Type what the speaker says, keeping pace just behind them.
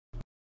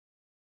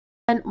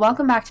And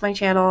welcome back to my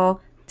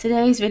channel.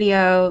 Today's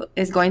video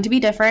is going to be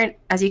different.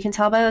 As you can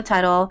tell by the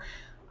title,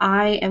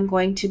 I am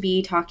going to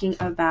be talking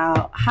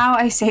about how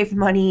I saved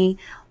money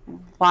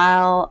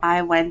while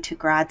I went to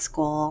grad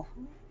school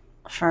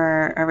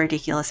for a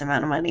ridiculous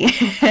amount of money.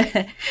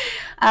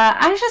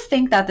 I just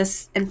think that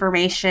this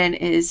information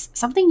is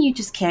something you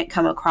just can't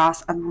come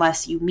across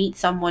unless you meet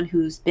someone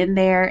who's been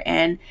there,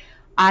 and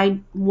I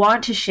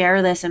want to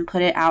share this and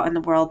put it out in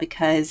the world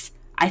because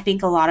I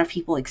think a lot of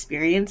people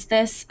experience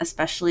this,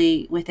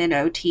 especially within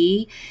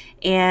OT,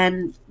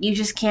 and you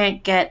just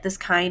can't get this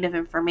kind of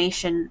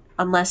information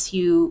unless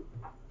you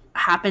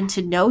happen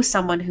to know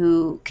someone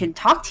who can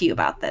talk to you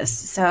about this.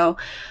 So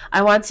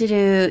I wanted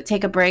to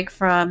take a break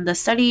from the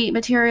study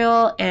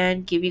material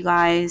and give you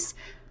guys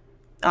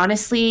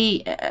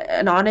honestly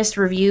an honest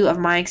review of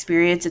my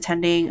experience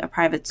attending a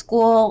private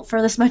school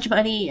for this much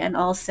money, and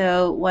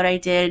also what I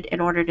did in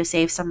order to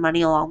save some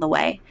money along the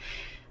way.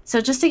 So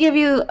just to give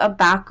you a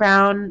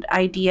background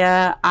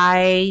idea,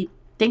 I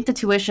think the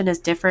tuition is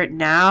different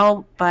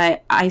now,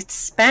 but I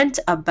spent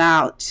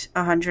about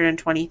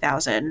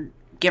 120,000,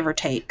 give or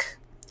take.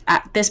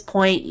 At this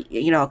point,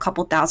 a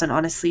couple thousand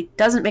honestly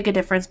doesn't make a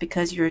difference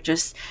because you're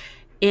just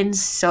in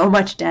so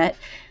much debt.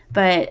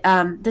 But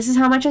this is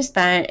how much I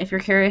spent. If you're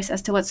curious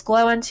as to what school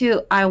I went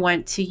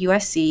to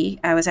USC.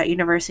 I was at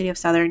University of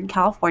Southern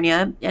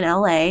California in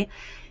LA.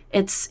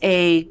 It's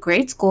a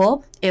great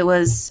school.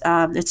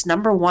 It's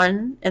number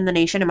one in the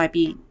nation. It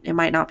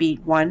might not be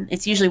one.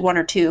 It's usually one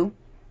or two,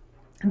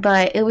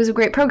 but it was a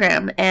great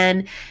program.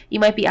 And you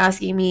might be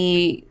asking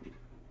me,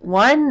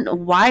 one,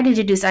 why did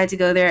you decide to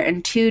go there?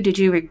 And two, did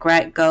you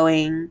regret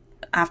going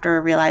after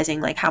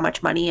realizing like how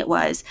much money it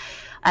was?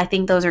 I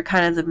think those are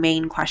kind of the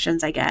main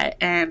questions I get.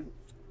 And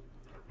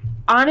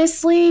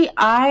honestly,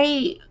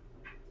 I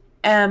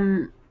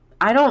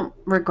don't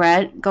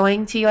regret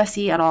going to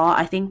USC at all.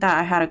 I think that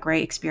I had a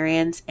great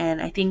experience,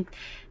 and I think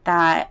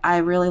that I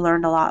really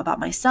learned a lot about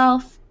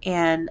myself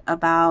and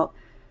about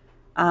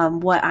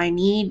what I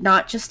need,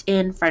 not just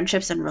in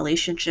friendships and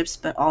relationships,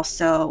 but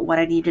also what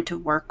I needed to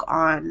work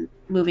on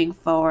moving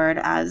forward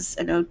as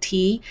an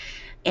OT.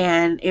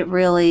 And it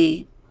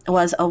really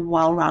was a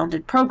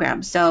well-rounded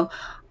program. So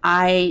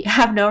I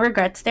have no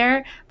regrets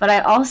there, but I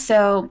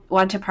also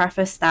want to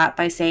preface that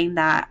by saying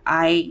that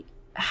I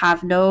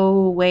have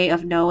no way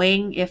of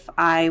knowing if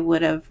I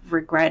would have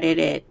regretted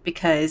it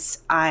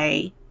because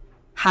I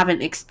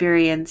haven't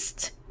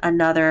experienced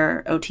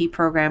another OT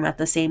program at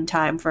the same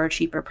time for a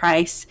cheaper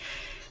price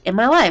in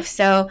my life.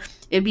 So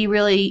it'd be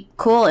really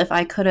cool if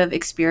I could have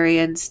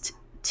experienced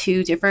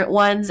two different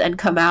ones and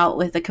come out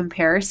with a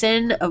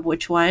comparison of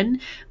which one,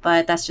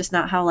 but that's just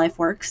not how life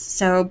works.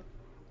 So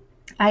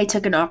I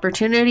took an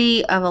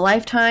opportunity of a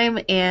lifetime,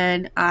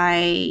 and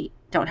I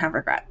don't have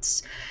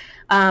regrets.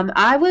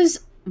 I was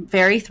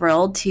very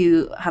thrilled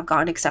to have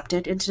gotten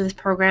accepted into this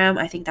program.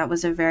 I think that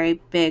was a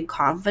very big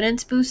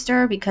confidence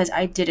booster because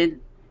I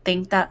didn't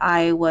think that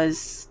I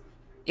was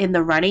in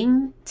the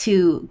running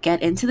to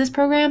get into this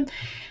program.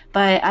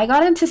 But I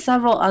got into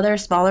several other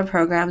smaller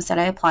programs that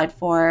I applied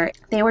for.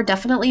 They were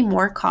definitely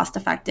more cost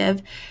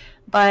effective,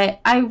 but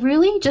I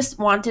really just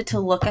wanted to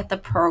look at the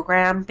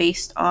program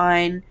based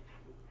on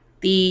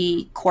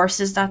the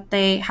courses that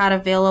they had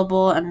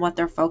available and what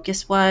their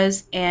focus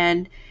was.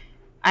 And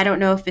I don't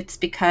know if it's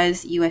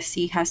because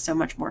USC has so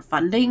much more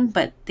funding,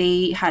 but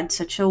they had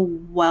such a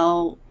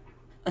well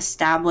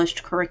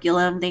established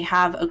curriculum. They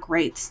have a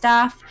great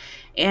staff,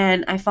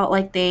 and I felt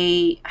like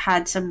they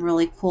had some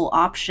really cool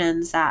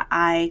options that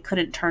I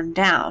couldn't turn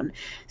down.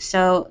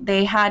 So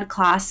they had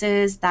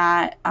classes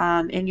that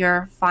in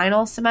your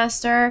final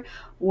semester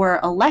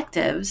were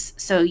electives,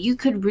 so you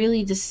could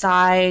really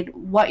decide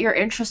what your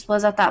interest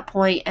was at that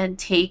point and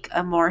take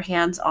a more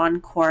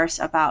hands-on course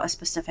about a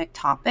specific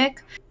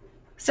topic.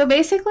 So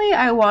basically,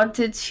 I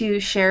wanted to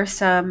share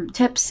some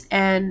tips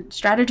and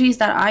strategies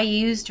that I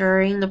used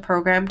during the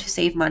program to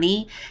save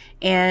money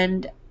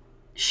and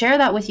share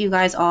that with you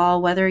guys all,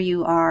 whether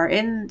you are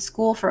in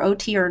school for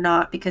OT or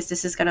not, because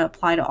this is going to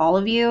apply to all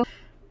of you,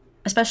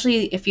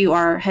 especially if you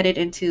are headed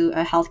into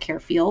a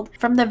healthcare field.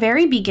 From the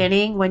very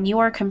beginning, when you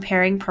are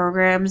comparing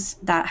programs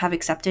that have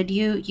accepted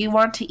you, you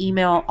want to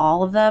email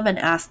all of them and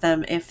ask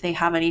them if they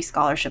have any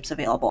scholarships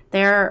available.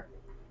 There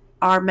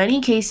are many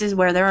cases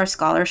where there are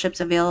scholarships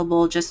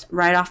available just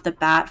right off the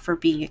bat for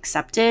being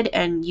accepted,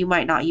 and you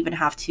might not even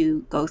have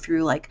to go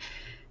through like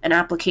an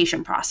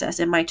application process.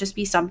 It might just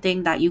be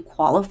something that you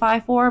qualify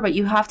for, but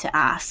you have to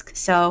ask.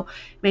 So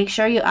make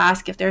sure you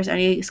ask if there's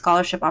any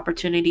scholarship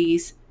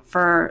opportunities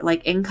for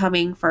like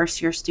incoming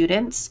first year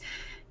students,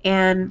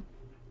 and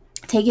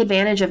take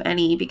advantage of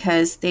any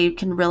because they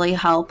can really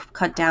help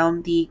cut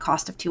down the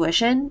cost of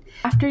tuition.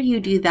 After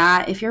you do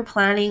that, if you're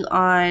planning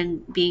on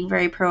being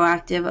very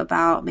proactive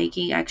about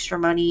making extra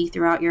money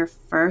throughout your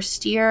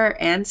first year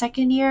and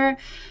second year,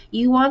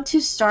 you want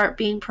to start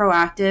being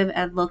proactive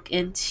and look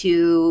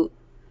into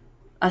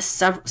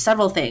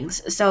several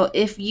things. So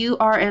if you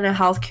are in a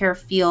healthcare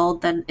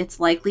field, then it's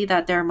likely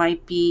that there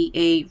might be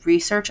a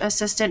research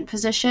assistant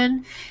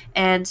position,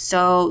 and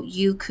so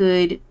you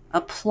could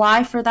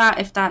apply for that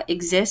if that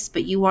exists,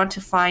 but you want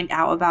to find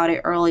out about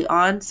it early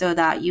on so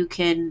that you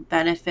can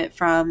benefit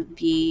from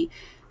the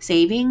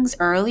savings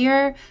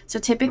earlier. So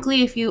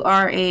typically, if you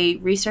are a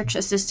research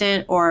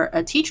assistant or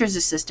a teacher's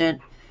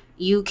assistant,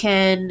 you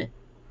can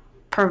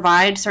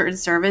provide certain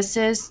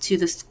services to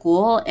the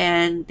school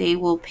and they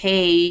will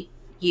pay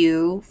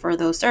you for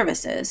those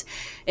services.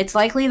 It's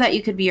likely that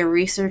you could be a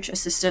research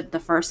assistant the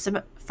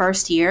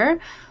first year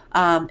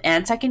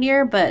and second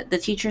year, but the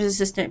teacher's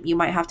assistant, you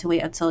might have to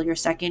wait until your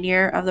second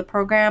year of the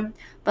program.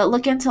 But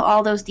look into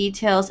all those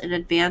details in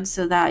advance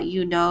so that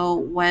you know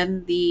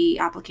when the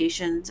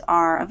applications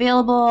are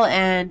available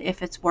and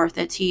if it's worth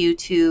it to you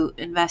to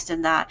invest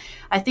in that.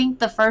 I think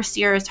the first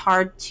year is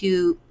hard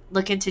to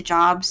look into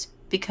jobs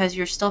because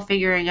you're still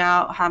figuring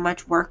out how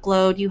much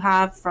workload you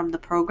have from the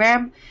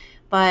program.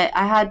 But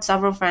I had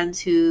several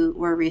friends who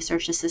were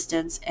research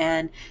assistants,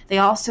 and they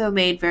also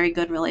made very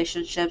good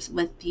relationships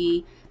with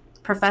the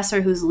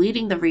professor who's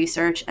leading the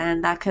research,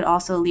 and that could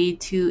also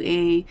lead to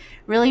a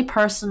really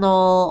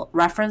personal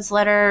reference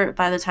letter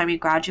by the time you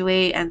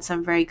graduate and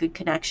some very good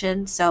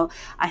connections. So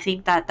I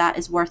think that that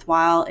is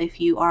worthwhile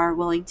if you are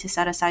willing to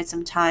set aside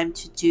some time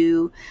to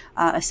do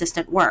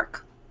assistant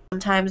work.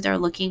 Sometimes they're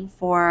looking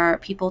for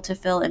people to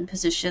fill in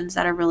positions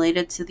that are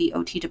related to the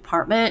OT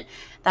department.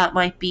 That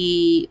might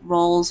be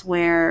roles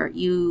where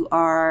you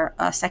are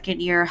a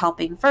second year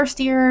helping first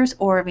years,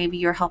 or maybe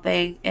you're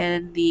helping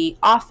in the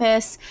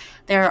office.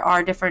 There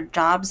are different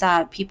jobs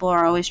that people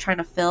are always trying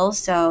to fill,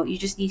 so you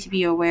just need to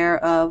be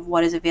aware of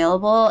what is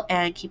available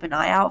and keep an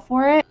eye out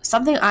for it.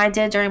 Something I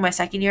did during my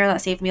second year that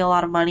saved me a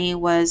lot of money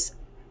was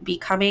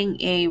becoming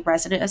a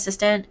resident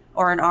assistant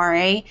or an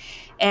RA.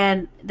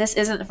 And this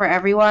isn't for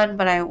everyone,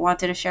 but I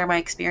wanted to share my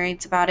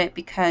experience about it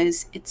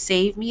because it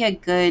saved me a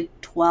good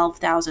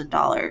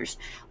 $12,000.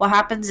 What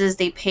happens is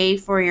they pay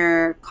for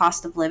your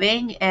cost of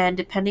living, and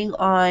depending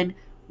on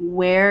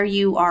where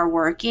you are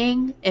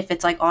working, if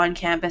it's like on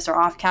campus or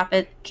off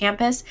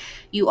campus,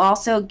 you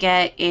also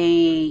get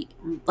a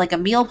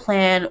meal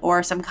plan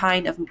or some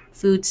kind of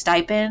food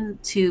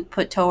stipend to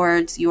put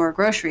towards your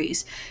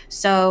groceries.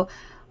 So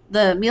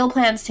the meal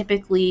plans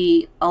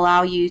typically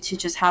allow you to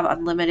just have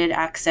unlimited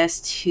access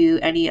to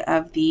any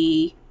of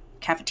the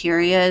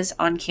cafeterias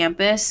on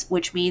campus,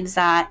 which means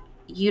that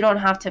you don't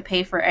have to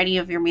pay for any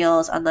of your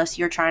meals unless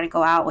you're trying to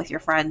go out with your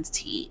friends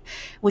to eat,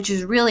 which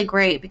is really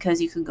great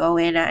because you can go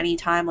in at any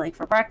time, like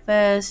for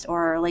breakfast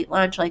or late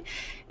lunch. Like,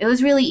 it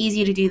was really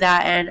easy to do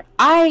that. And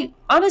I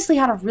honestly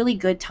had a really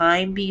good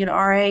time being an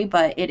RA,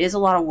 but it is a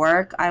lot of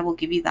work. I will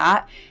give you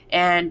that.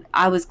 And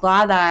I was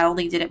glad that I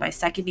only did it my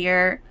second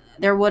year.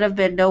 There would have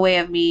been no way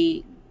of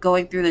me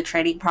going through the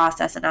training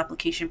process and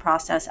application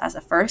process as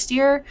a first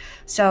year.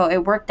 So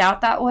it worked out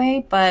that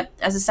way. But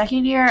as a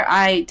second year,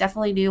 I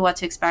definitely knew what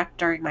to expect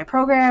during my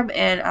program,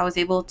 and I was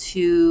able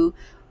to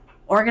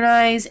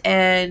organize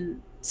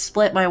and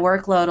split my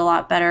workload a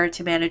lot better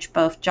to manage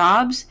both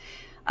jobs.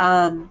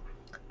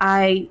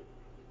 I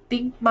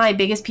think my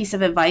biggest piece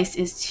of advice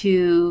is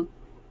to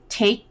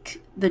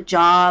take the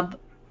job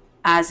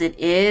as it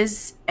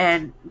is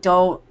and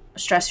don't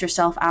stress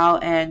yourself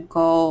out and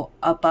go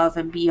above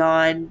and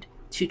beyond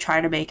to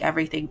try to make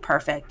everything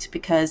perfect,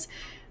 because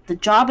the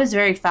job is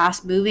very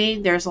fast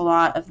moving. There's a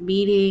lot of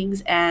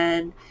meetings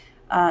and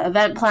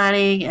event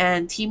planning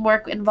and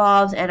teamwork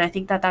involved, and I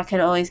think that that can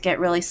always get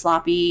really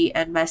sloppy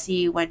and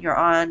messy when you're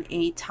on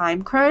a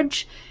time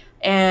crunch.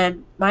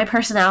 And my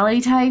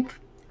personality type,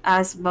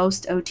 as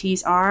most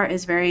OTs are,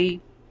 is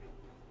very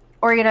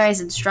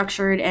organized and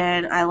structured,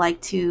 and I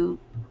like to,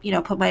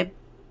 put my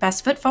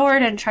best foot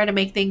forward and try to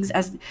make things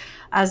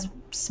as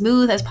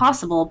smooth as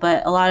possible.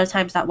 But a lot of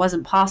times that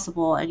wasn't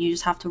possible, and you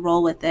just have to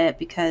roll with it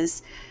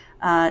because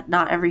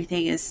not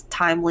everything is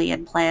timely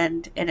and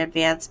planned in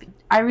advance.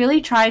 I really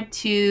tried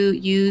to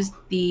use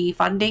the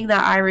funding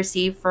that I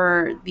received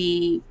for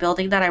the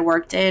building that I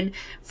worked in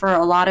for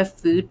a lot of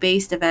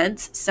food-based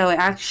events. So it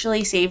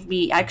actually saved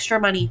me extra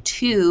money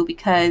too,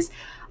 because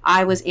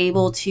I was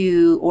able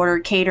to order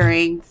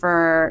catering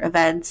for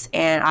events,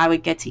 and I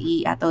would get to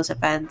eat at those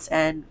events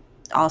and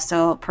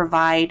also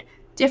provide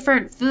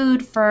different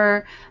food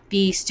for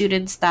the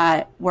students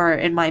that were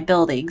in my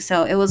building.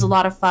 So it was a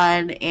lot of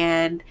fun,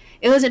 and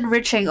it was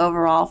enriching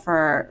overall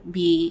for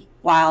me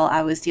while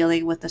I was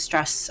dealing with the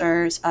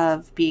stressors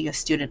of being a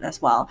student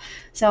as well.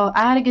 So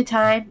I had a good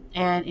time,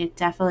 and it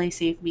definitely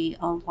saved me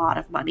a lot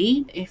of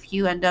money. If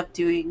you end up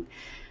doing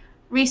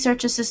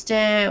research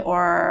assistant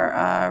or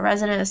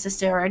resident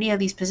assistant or any of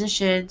these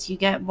positions, you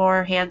get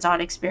more hands-on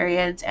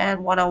experience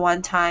and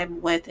one-on-one time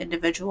with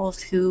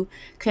individuals who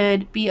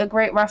could be a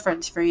great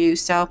reference for you.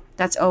 So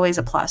that's always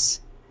a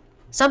plus.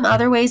 Some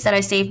other ways that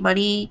I save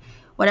money: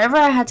 whenever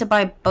I had to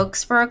buy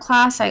books for a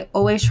class, I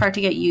always tried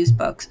to get used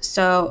books.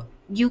 So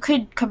you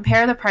could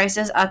compare the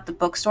prices at the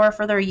bookstore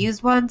for their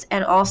used ones,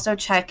 and also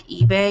check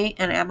eBay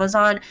and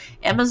Amazon.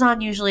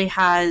 Amazon usually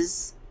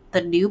has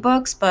the new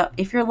books, but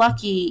if you're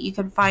lucky, you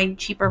can find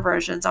cheaper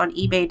versions on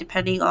eBay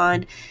depending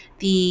on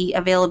the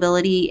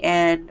availability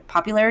and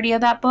popularity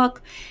of that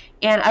book.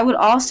 And I would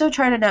also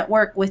try to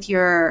network with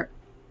your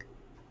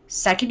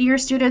second year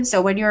students.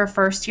 So when you're a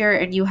first year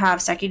and you have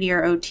second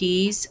year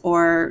OTs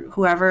or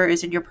whoever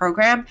is in your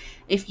program,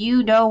 if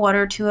you know one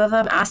or two of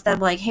them, ask them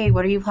like, hey,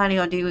 what are you planning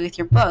on doing with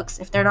your books?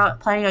 If they're not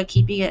planning on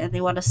keeping it and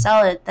they want to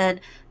sell it,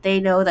 then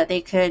they know that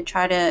they could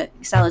try to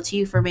sell it to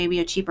you for maybe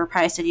a cheaper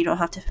price and you don't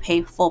have to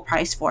pay full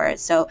price for it.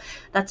 So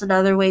that's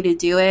another way to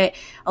do it.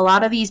 A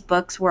lot of these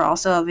books were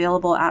also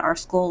available at our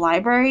school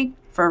library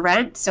for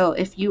rent. So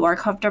if you are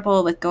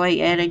comfortable with going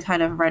in and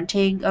kind of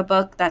renting a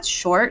book that's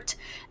short,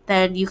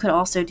 then you can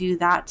also do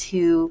that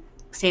to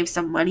save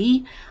some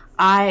money.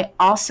 I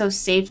also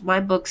saved my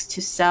books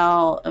to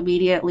sell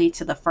immediately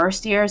to the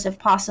first years if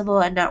possible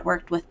and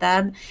networked with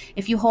them.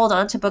 If you hold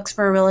on to books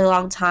for a really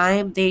long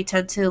time, they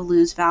tend to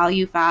lose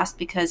value fast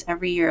because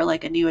every year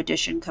like a new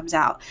edition comes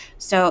out.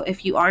 So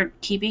if you aren't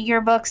keeping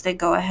your books, then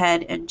go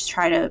ahead and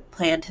try to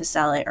plan to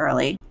sell it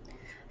early.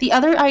 The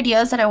other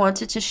ideas that I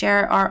wanted to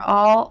share are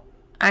all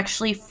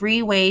actually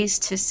free ways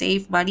to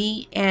save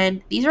money,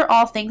 and these are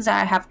all things that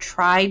I have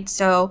tried,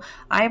 so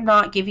I'm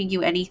not giving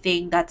you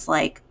anything that's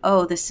like,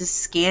 oh, this is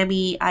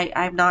scammy.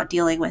 I'm not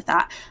dealing with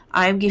that.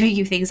 I'm giving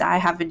you things I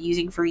have been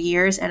using for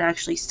years and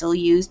actually still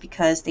use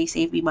because they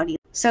save me money.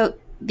 So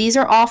these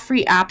are all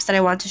free apps that I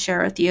want to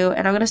share with you,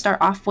 and I'm going to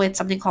start off with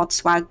something called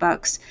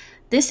Swagbucks.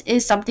 This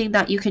is something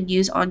that you can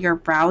use on your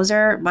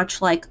browser,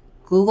 much like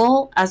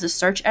Google as a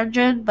search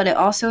engine, but it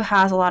also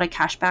has a lot of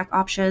cashback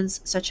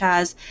options, such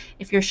as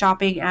if you're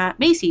shopping at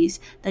Macy's,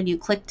 then you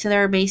click to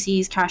their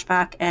Macy's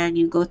cashback and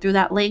you go through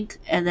that link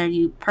and then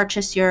you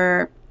purchase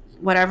your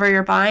whatever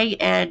you're buying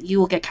and you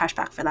will get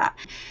cashback for that.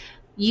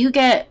 You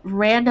get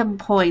random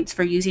points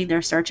for using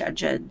their search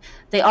engine.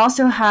 They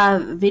also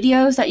have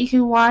videos that you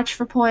can watch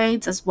for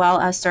points, as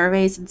well as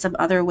surveys and some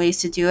other ways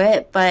to do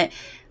it, but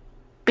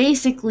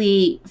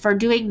basically for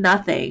doing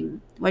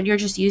nothing, when you're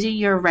just using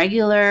your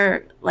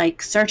regular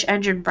like search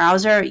engine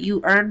browser,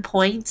 you earn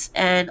points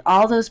and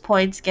all those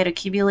points get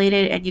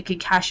accumulated and you can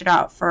cash it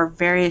out for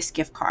various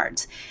gift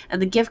cards. And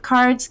the gift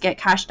cards get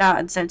cashed out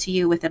and sent to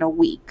you within a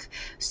week.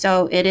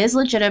 So it is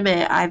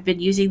legitimate. I've been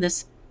using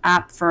this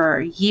app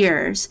for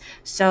years.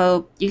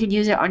 So you can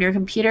use it on your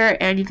computer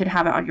and you can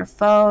have it on your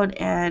phone,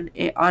 and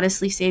it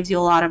honestly saves you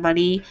a lot of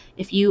money.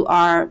 If you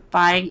are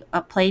buying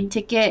a plane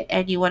ticket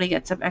and you want to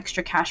get some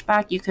extra cash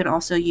back, you can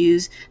also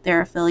use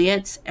their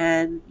affiliates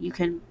and you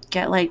can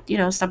get like,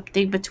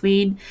 something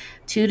between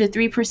 2 to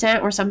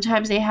 3%, or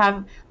sometimes they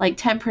have like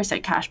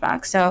 10% cash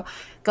back. So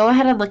go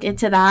ahead and look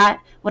into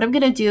that. What I'm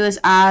going to do is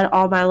add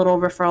all my little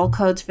referral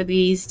codes for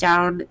these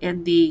down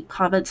in the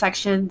comment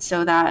section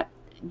so that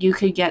you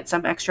could get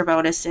some extra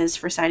bonuses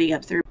for signing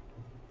up through.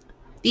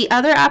 The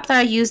other app that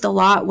I used a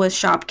lot was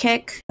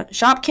Shopkick.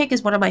 Shopkick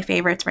is one of my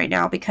favorites right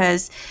now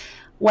because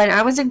when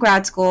I was in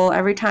grad school,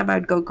 every time I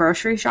would go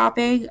grocery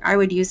shopping, I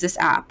would use this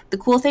app. The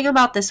cool thing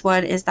about this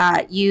one is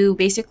that you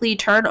basically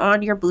turn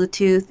on your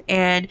Bluetooth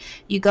and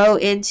you go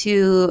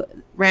into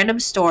random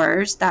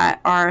stores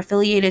that are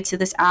affiliated to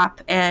this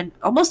app, and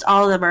almost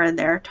all of them are in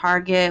there.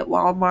 Target,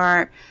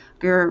 Walmart,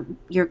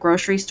 your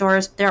grocery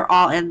stores, they're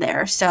all in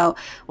there. So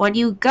when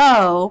you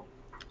go,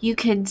 you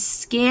can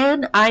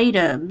scan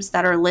items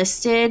that are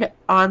listed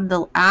on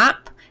the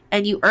app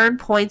and you earn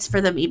points for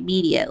them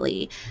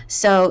immediately.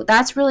 So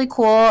that's really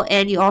cool,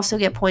 and you also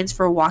get points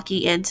for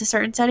walking into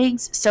certain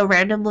settings. So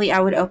randomly I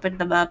would open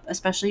them up,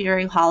 especially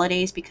during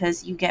holidays,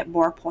 because you get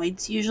more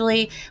points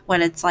usually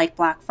when it's like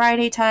Black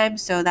Friday time.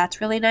 So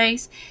that's really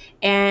nice.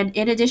 And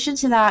in addition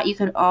to that, you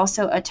can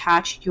also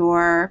attach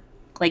your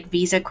like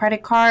Visa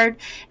credit card,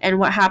 and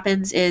what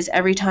happens is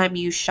every time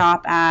you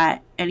shop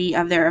at any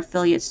of their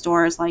affiliate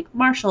stores like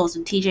Marshalls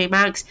and TJ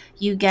Maxx,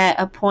 you get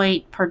a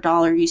point per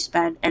dollar you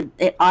spend, and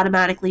it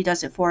automatically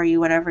does it for you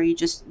whenever you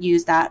just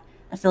use that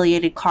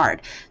affiliated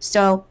card.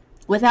 So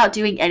without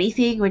doing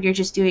anything, when you're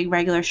just doing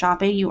regular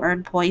shopping, you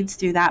earn points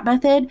through that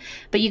method.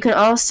 But you can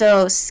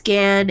also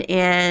scan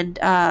and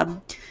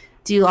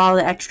do all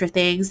the extra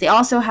things. They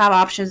also have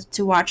options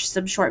to watch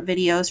some short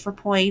videos for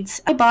points.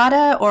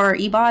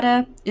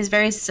 Ibotta is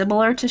very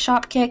similar to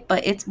Shopkick,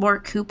 but it's more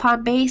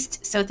coupon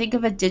based. So think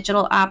of a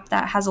digital app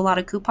that has a lot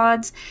of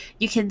coupons.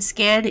 You can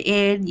scan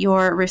in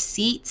your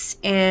receipts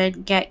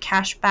and get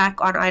cash back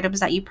on items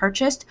that you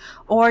purchased,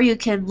 or you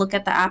can look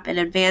at the app in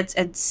advance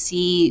and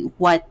see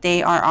what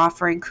they are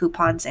offering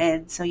coupons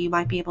in. So you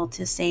might be able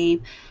to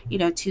save,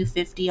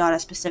 $2.50 on a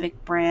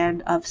specific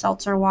brand of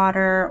seltzer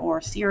water or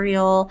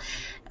cereal.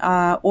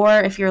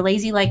 Or if you're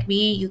lazy like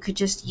me, you could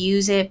just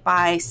use it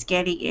by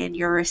scanning in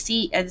your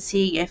receipt and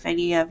seeing if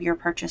any of your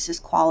purchases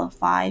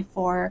qualify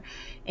for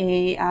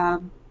a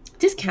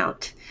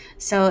discount.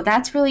 So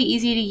that's really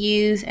easy to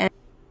use. And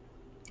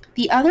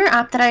the other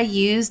app that I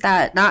use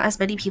that not as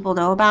many people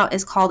know about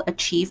is called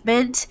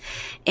Achievement,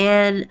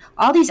 and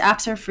all these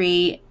apps are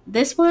free.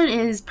 This one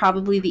is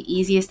probably the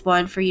easiest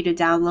one for you to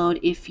download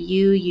if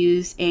you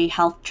use a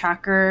health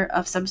tracker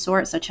of some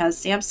sort, such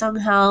as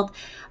Samsung Health,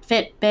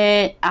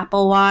 Fitbit,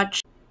 Apple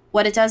Watch.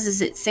 What it does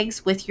is it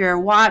syncs with your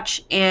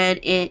watch and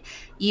it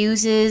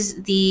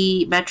uses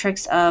the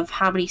metrics of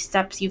how many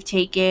steps you've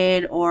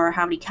taken or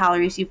how many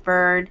calories you've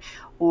burned,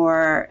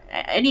 or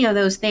any of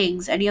those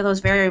things, any of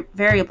those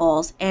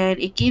variables, and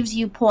it gives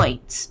you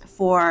points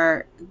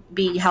for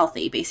being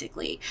healthy,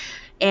 basically.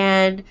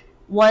 And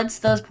once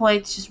those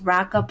points just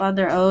rack up on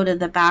their own in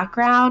the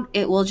background,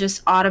 it will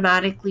just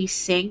automatically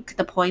sync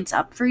the points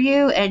up for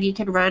you, and you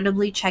can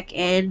randomly check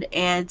in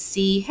and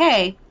see,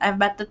 hey, I've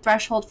met the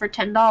threshold for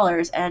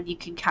 $10, and you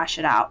can cash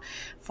it out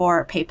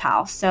for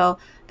PayPal. So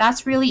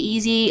that's really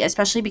easy,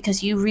 especially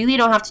because you really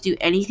don't have to do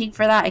anything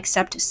for that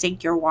except to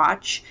sync your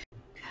watch.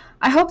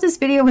 I hope this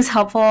video was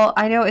helpful.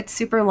 I know it's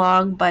super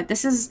long, but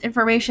this is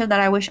information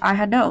that I wish I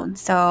had known,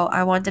 so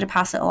I wanted to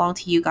pass it along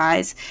to you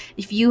guys.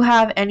 If you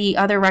have any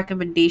other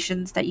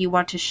recommendations that you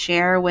want to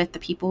share with the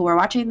people who are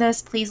watching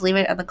this, please leave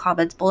it in the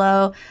comments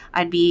below.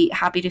 I'd be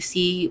happy to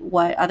see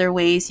what other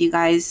ways you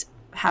guys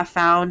have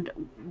found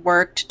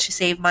worked to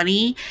save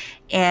money.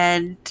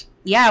 And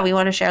yeah, we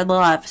want to share the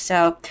love.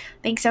 So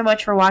thanks so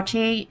much for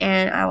watching,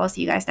 and I will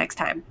see you guys next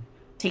time.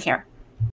 Take care.